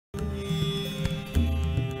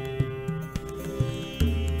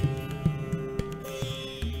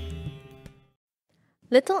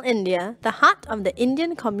Little India, the heart of the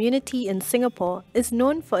Indian community in Singapore, is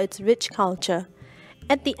known for its rich culture.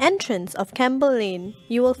 At the entrance of Campbell Lane,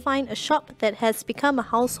 you will find a shop that has become a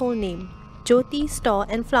household name, Jothi Store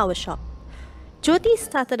and Flower Shop. Jothi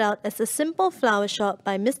started out as a simple flower shop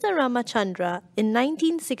by Mr. Ramachandra in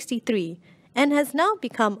 1963 and has now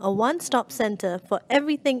become a one-stop center for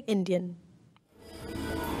everything Indian.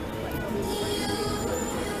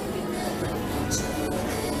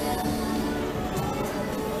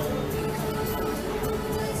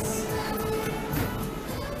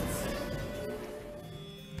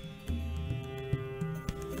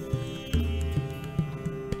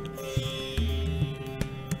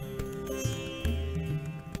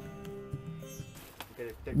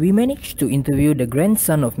 We managed to interview the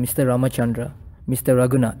grandson of Mr. Ramachandra, Mr.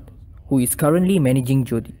 Raghunath, who is currently managing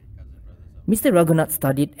Jothi. Mr. Raghunath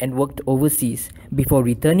studied and worked overseas before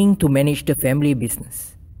returning to manage the family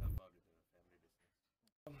business.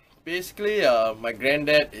 Basically, my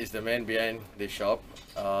granddad is the man behind the shop.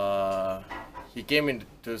 He came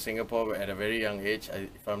into Singapore at a very young age,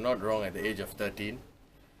 if I'm not wrong, at the age of 13.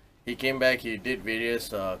 He came back, he did various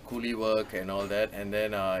coolie work and all that, and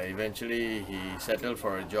then eventually he settled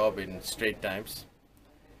for a job in Straits Times.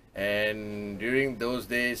 And during those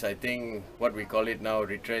days, I think what we call it now,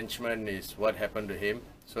 retrenchment, is what happened to him.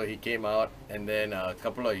 So he came out, and then a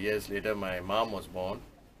couple of years later, my mom was born,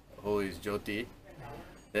 who is Jothi.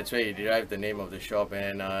 That's where he derived the name of the shop,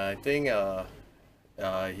 and I think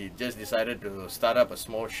he just decided to start up a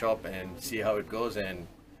small shop and see how it goes, and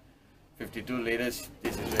 52 later, this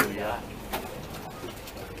is where we are.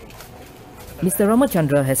 Mr.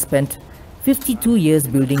 Ramachandra has spent 52 years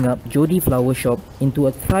building up Jothi Flower Shop into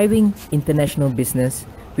a thriving international business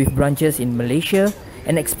with branches in Malaysia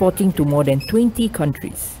and exporting to more than 20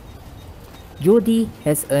 countries. Jothi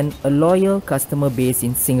has earned a loyal customer base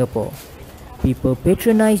in Singapore. People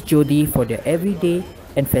patronize Jothi for their everyday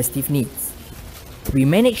and festive needs. We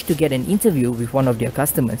managed to get an interview with one of their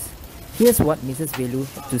customers. Here's what Mrs. Velu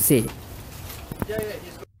had to say.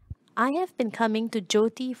 I have been coming to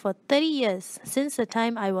Jothi for 30 years, since the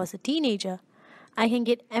time I was a teenager. I can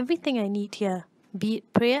get everything I need here, be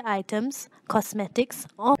it prayer items, cosmetics,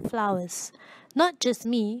 or flowers. Not just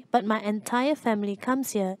me, but my entire family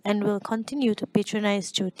comes here and will continue to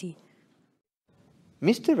patronize Jothi.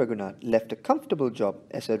 Mr. Raghunath left a comfortable job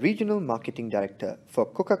as a regional marketing director for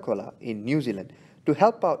Coca-Cola in New Zealand to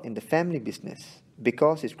help out in the family business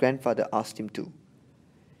because his grandfather asked him to.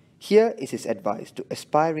 Here is his advice to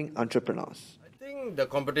aspiring entrepreneurs. I think the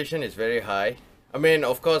competition is very high. I mean,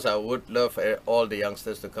 of course, I would love all the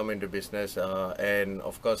youngsters to come into business and,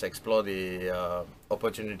 of course, explore the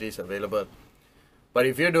opportunities available. But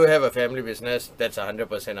if you do have a family business, that's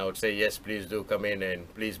 100%. I would say, yes, please do come in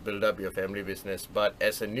and please build up your family business. But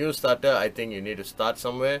as a new starter, I think you need to start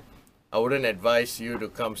somewhere. I wouldn't advise you to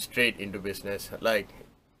come straight into business. Like,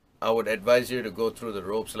 I would advise you to go through the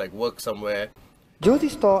ropes, like work somewhere.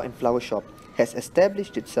 Jothi Store and Flower Shop has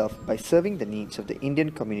established itself by serving the needs of the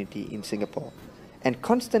Indian community in Singapore and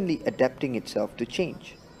constantly adapting itself to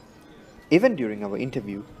change. Even during our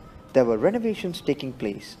interview, there were renovations taking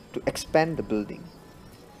place to expand the building.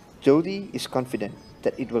 Jothi is confident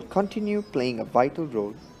that it will continue playing a vital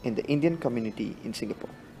role in the Indian community in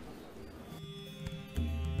Singapore.